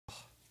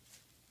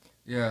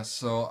Yeah,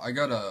 so I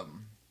got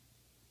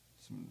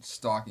some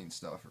stocking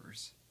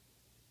stuffers,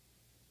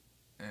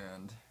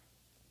 and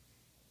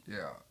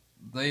yeah,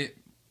 they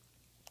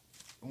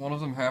one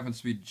of them happens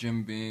to be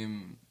Jim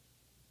Beam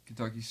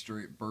Kentucky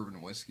Straight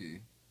Bourbon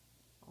Whiskey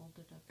All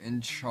deductible.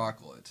 in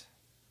chocolate.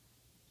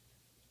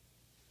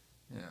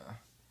 Yeah,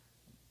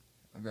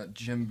 I've got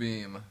Jim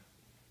Beam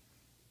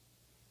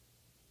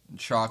in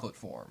chocolate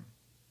form.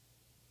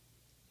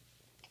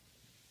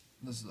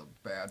 This is a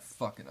bad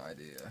fucking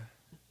idea.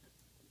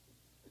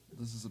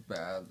 This is a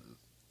bad.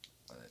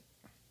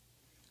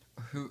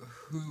 Who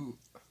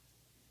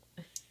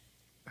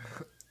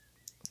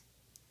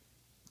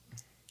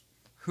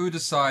who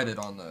decided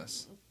on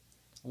this?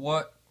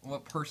 What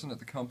person at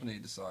the company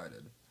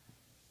decided?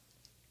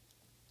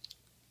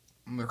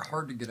 And they're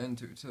hard to get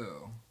into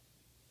too.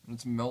 And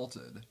it's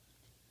melted.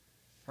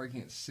 Probably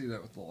can't see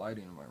that with the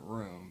lighting in my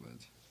room,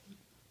 but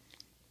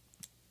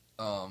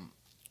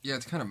yeah,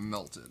 it's kind of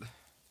melted.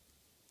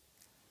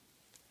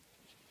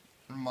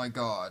 Oh my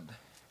God.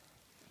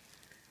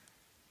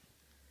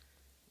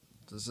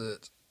 Does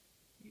it?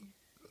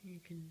 You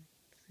can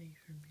see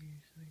from here.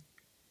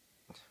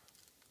 So.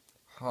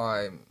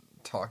 Hi, I'm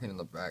talking in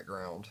the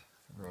background.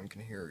 Everyone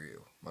can hear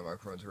you. My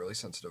microphone's really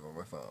sensitive on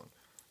my phone.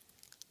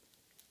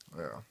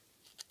 Yeah.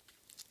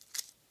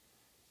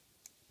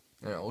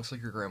 Yeah, it looks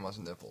like your grandma's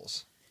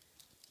nipples.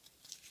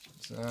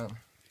 What's that?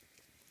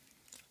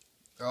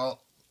 Oh.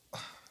 I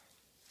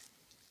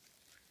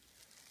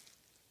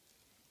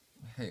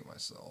hate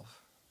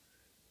myself.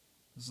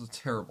 This is a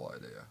terrible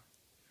idea.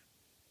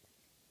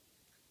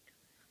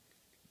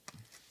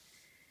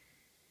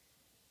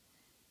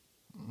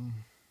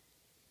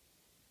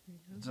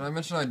 Did I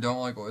mention I don't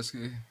like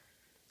whiskey?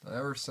 Did I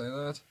ever say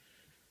that?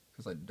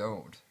 Because I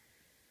don't.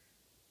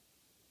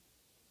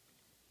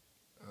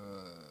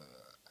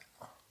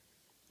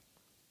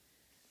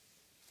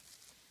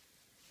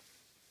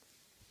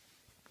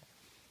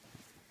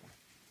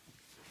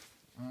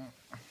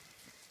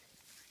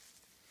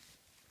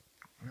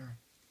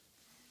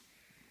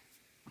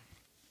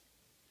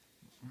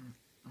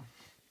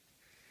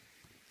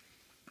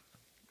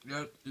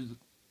 Yeah, is it?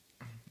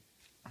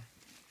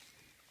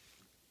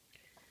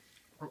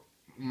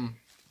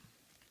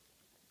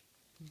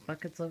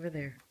 Buckets over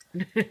there.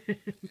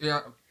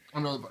 Yeah, I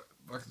know the.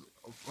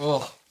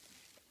 Oh.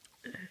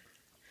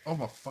 Oh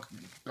my fucking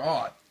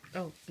God.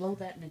 Oh, blow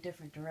that in a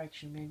different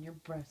direction, man. Your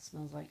breath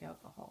smells like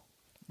alcohol.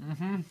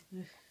 Mm-hmm.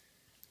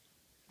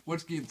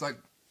 Whiskey, it's like.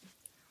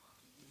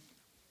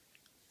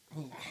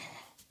 Oh.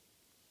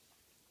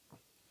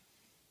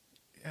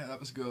 Yeah, that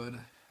was good.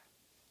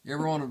 You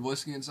ever wanted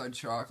whiskey inside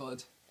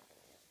chocolate?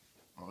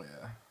 Oh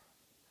yeah.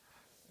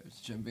 It's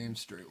Jim Beam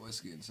straight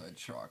whiskey inside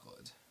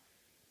chocolate.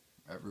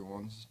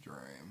 Everyone's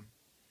dream.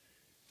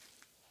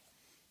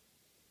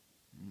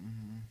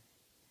 Mm-hmm.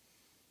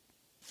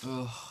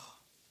 Ugh.